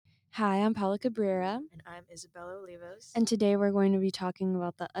Hi, I'm Paola Cabrera, And I'm Isabella Olivos. and today we're going to be talking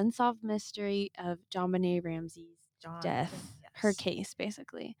about the unsolved mystery of JonBenet Ramsey's death. Her Yes. case,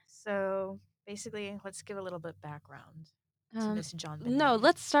 basically. So basically, let's give a little bit background to Miss JonBenet. No,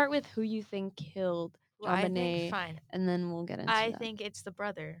 let's start with who you think killed Well, I think JonBenet, fine. and then we'll get into I that. think it's the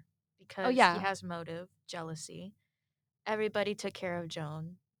brother because Oh, he yeah. has motive, jealousy. Everybody took care of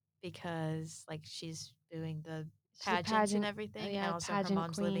Joan because like she's doing the She's a pageants and pageant, everything, and yeah, also her pageant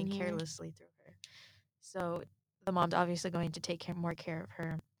mom's queen living here. carelessly through her. So the mom's obviously going to take more care of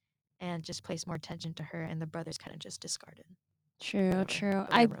her and just place more attention to her, and the brother's kind of just discarded. True, Whatever, true.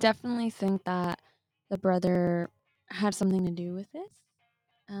 but I whatever. definitely think that the brother had something to do with this.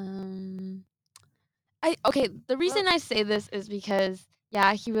 The reason I say this is because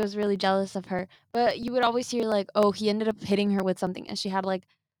yeah, he was really jealous of her, but you would always hear like, oh, he ended up hitting her with something, and she had like,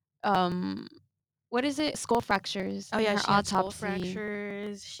 um, what is it? Skull fractures Oh in yeah, her she had skull autopsy.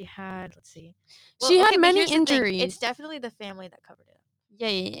 fractures. She had, let's see. She had but many here's the thing. injuries. It's definitely the family that covered it up.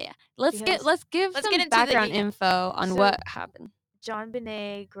 Yeah. Let's Because give let's some get into background info on so what happened.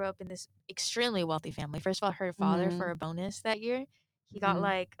 JonBenet grew up in this extremely wealthy family. First of all, her father Mhm. for a bonus that year, he got Mhm.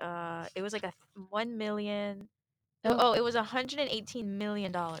 like it was like a 1 million. Oh. It was $118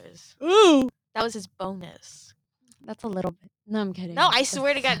 million. Ooh, That was his bonus. that's a little bit. No, I'm kidding. No, I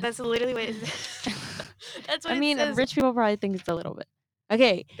swear to God, that's literally what it is. That's what I it mean, says. rich people probably think it's a little bit.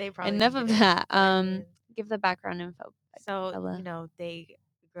 Okay, They probably enough think of it is. that. But I mean, Give the background info, so, Bella. they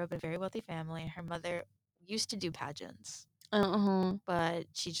grew up in a very wealthy family. Her mother used to do pageants, Uh-huh. but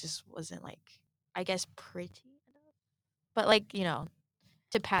she just wasn't like, I guess, pretty enough. But like,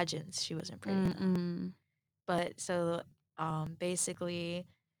 to pageants, she wasn't pretty enough. Mm-mm. But so, basically,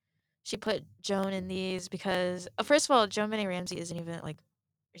 she put Joan in these because, first of all, JonBenet Ramsey isn't even like,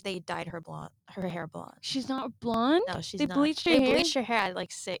 they dyed her hair blonde. She's not blonde? No, she's They not. bleached her They hair? bleached her hair at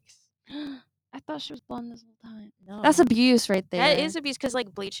like 6. I thought she was blonde this whole time. No, That's abuse right that there. is abuse because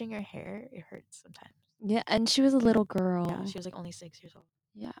like bleaching your hair, it hurts sometimes. Yeah, and she was a little girl. Yeah, she was like only 6 years old.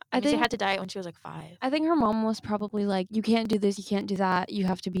 Yeah, That means she had to dye it when she was like 5. I think her mom was probably like, "You can't do this, you can't do that. You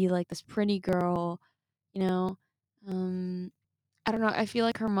have to be like this pretty girl," you know. I don't know. I feel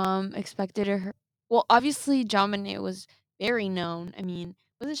like her mom expected her. Well, obviously, JonBenet was very known. I mean,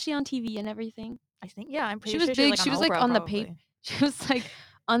 wasn't she on TV and everything? I think, yeah, I'm She pretty was sure she was big. like She on was like Oprah on the paper. probably. She was like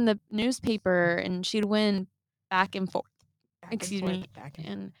on the newspaper, and she'd win back and forth. Back and Excuse forth, me. back and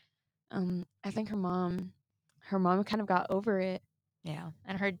forth. And I think her mom kind of got over it. Yeah,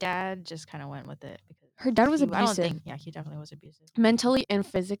 and her dad just kind of went with it because Her dad was I don't abusive, think, yeah, he definitely was abusive. mentally and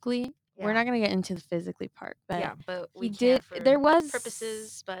physically. We're Yeah, not gonna get into the physically part, but yeah, but he we did. can't for There was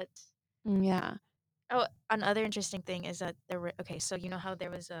purposes. But yeah. oh, another interesting thing is that okay, so you know how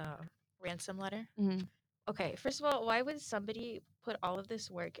there was a ransom letter. Mhm. Okay, first of all, why would somebody put all of this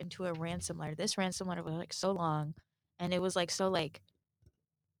work into a ransom letter? This ransom letter was like so long, and it was like so like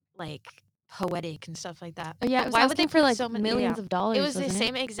poetic and stuff like that. Oh, yeah, it But was why would they asking for put like so many? Yeah, millions of it dollars, was the wasn't it?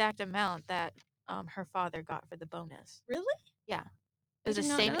 same exact amount that her father got for the bonus. Really? Yeah, it I was the did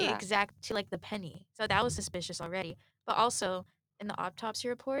not same know that. exact to like the penny. So that was suspicious already. But also in the autopsy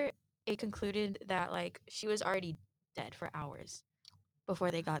report, it concluded that like she was already dead for hours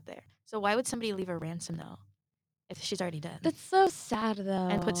before they got there. So why would somebody leave a ransom though if she's already dead That's so sad though.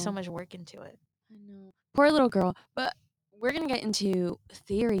 and put so much work into it? I know. Poor little girl. But we're gonna get into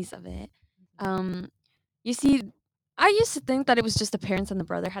theories of it. You see, I used to think that it was just the parents and the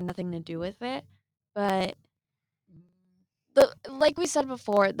brother had nothing to do with it, but Mm. the like we said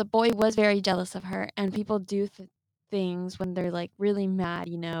before, the boy was very jealous of her, and people do things when they're like really mad.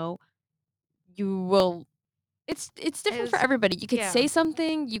 You know, you will. It's It different for was, everybody. You could yeah. say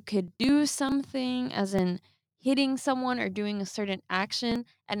something, you could do something, as in hitting someone or doing a certain action.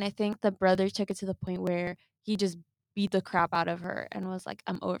 And I think the brother took it to the point where he just beat the crap out of her and was like,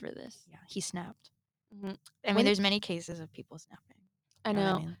 "I'm over this." Yeah, he snapped. Mhm. I mean, When there's many cases of people snapping. I You know what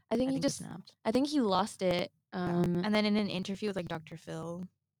I know, mean? I think I he think he just, snapped. I think he lost it. Yeah. And then in an interview with like Dr. Phil,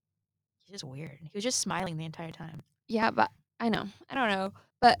 he's just weird. He was just smiling the entire time. Yeah, but I know, I don't know,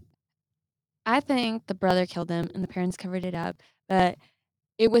 but I think the brother killed him and the parents covered it up. But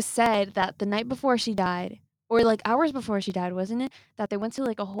it was said that the night before she died, or like hours before she died, wasn't it? That they went to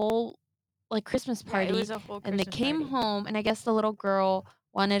like a whole like Christmas Yeah, it party was a whole and they Christmas came party. home and I guess the little girl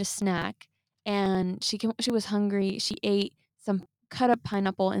wanted a snack and she was hungry. She ate some cut up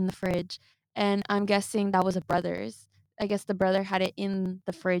pineapple in the fridge and I'm guessing that was a brother's. I guess the brother had it in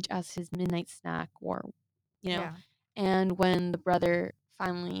the fridge as his midnight snack or you know. Yeah. And when the brother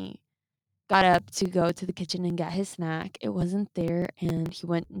finally got up to go to the kitchen and get his snack. It wasn't there, and he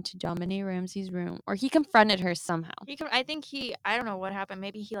went into JonBenet Ramsey's room, or he confronted her somehow. I don't know what happened.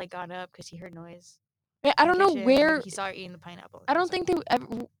 Maybe he like got up because he heard noise I in the don't know kitchen. Maybe where. he saw her eating the pineapple. I He was don't like, think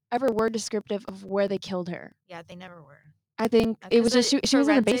they ever were descriptive of where they killed her. yeah, they never were. I think it was just she was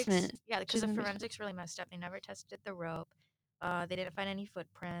in the basement. Yeah, She because was the in the basement. forensics really messed up. They never tested the rope. They didn't find any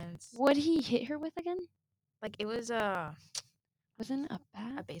footprints. What did he hit her with again? Like it was Wasn't a a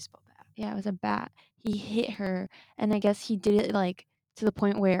bat? baseball bat. Yeah, it was a bat. He hit her, and I guess he did it like to the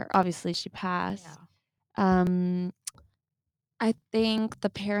point where obviously she passed. Yeah. I think the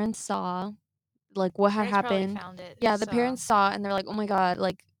parents saw like what had Parents probably happened. found it. Yeah, the parents saw and they're like, "Oh my god,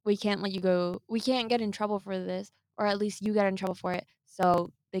 like we can't let you go. We can't get in trouble for this, or at least you get in trouble for it."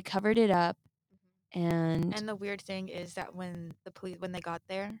 So they covered it up, and And the weird thing is that when they got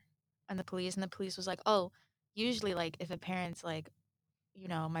there, and the police was like, "Oh, usually like if a parent's like, you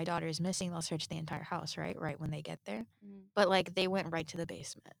know, my daughter is missing, they'll search the entire house, right? Right when they get there." But like they went right to the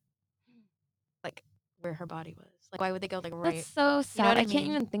basement, like where her body was. Like why would they go like that's right? so sad. You know what I I can't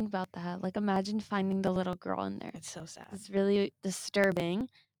mean? even think about that. Like imagine finding the little girl in there. It's so sad. It's really disturbing,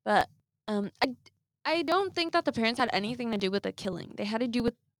 but I don't think that the parents had anything to do with the killing. They had to do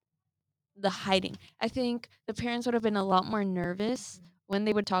with the hiding. I think the parents would have been a lot more nervous when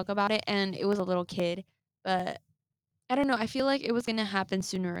they would talk about it, and it was a little kid, but I don't know, I feel like it was gonna happen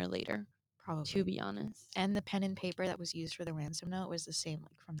sooner or later, to Probably. be honest. And the pen and paper that was used for the ransom note was the same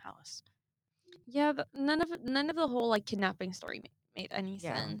like from the house. Yeah, none of the whole, like, kidnapping story made any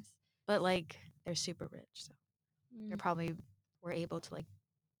sense. But like they're super rich, so they probably were able to like,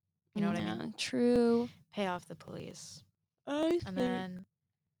 you know what I mean? Yeah, true. Pay off the police. I And think then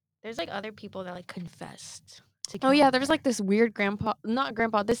there's like other people that like confessed to Oh, yeah, killing there was, her. like, this weird not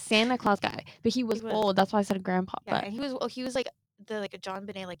grandpa, this Santa Claus guy, but he was old, that's why I said grandpa, Yeah, but and he was like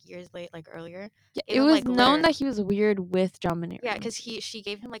JonBenet like years late, like earlier. yeah, Gave it him was like known glitter. that he was weird with JonBenet Yeah, Ramsey. because she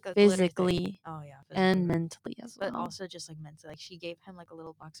gave him like a glitter thing. Physically Oh yeah, and right. mentally as But well. also just like mentally, like she gave him like a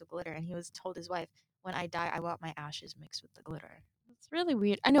little box of glitter, and he was told his wife, "When I die, I want my ashes mixed with the glitter." It's really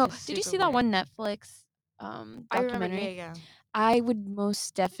weird. I know. It's Did you super see that weird. one Netflix I remember, documentary? yeah. I would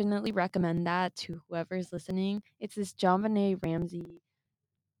most definitely recommend that to whoever's listening. It's this JonBenet Ramsey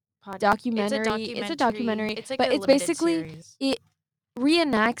documentary. It's a documentary, It's like but a it's limited basically series. it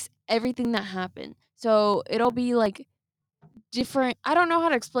reenacts everything that happened. So it'll be like different, I don't know how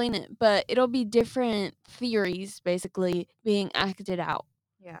to explain it, but it'll be different theories basically being acted out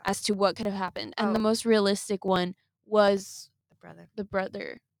Yeah, as to what could have happened. And the Oh. most realistic one was the brother. the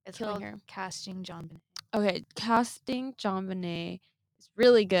brother It's killing called her. Casting JonBenet. Okay, casting JonBenet is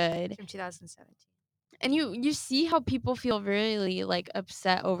really good. From 2017. And you see how people feel really like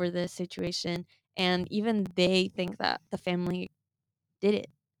upset over this situation, and even they think that the family did it.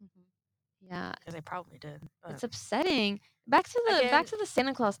 Yeah, Because they probably did. it's upsetting. Back Again- to the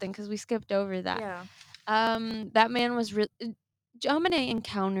Santa Claus thing because we skipped over that. Yeah. That man was JonBenet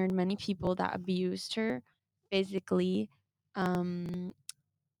encountered many people that abused her physically.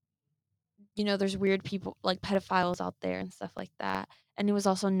 You know, there's weird people like pedophiles out there and stuff like that. And it was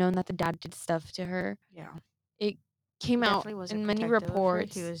also known that the dad did stuff to her. Yeah. It came out Definitely wasn't in many protective of her.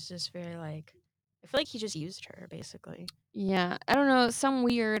 reports. He was just very like, I feel like he just used her basically. Yeah, I don't know, some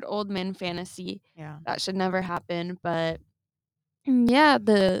weird old man fantasy Yeah. that should never happen, but yeah,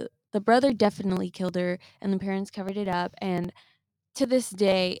 the brother definitely killed her and the parents covered it up, and to this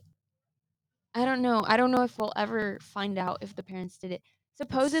day I don't know. I don't know if we'll ever find out if the parents did it.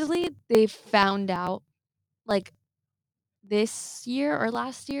 Supposedly, they found out like this year or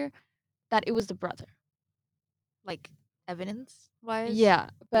last year that it was the brother. Like evidence wise. Yeah,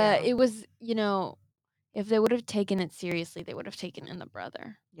 but Yeah. it was, if they would have taken it seriously, they would have taken in the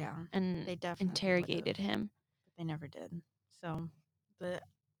brother Yeah. and They definitely interrogated him. But they never did. So the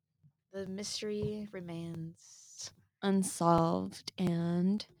mystery remains Unsolved,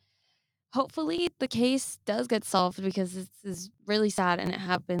 and hopefully the case does get solved because this is really sad and it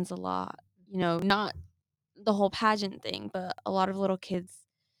happens a lot. Not the whole pageant thing, but a lot of little kids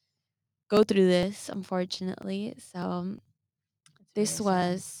go through this, unfortunately. So this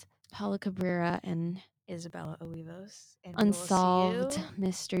was Paola Cabrera and Isabella Olivos, and Unsolved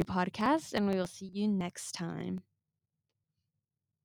Mystery Podcast, and we will see you next time.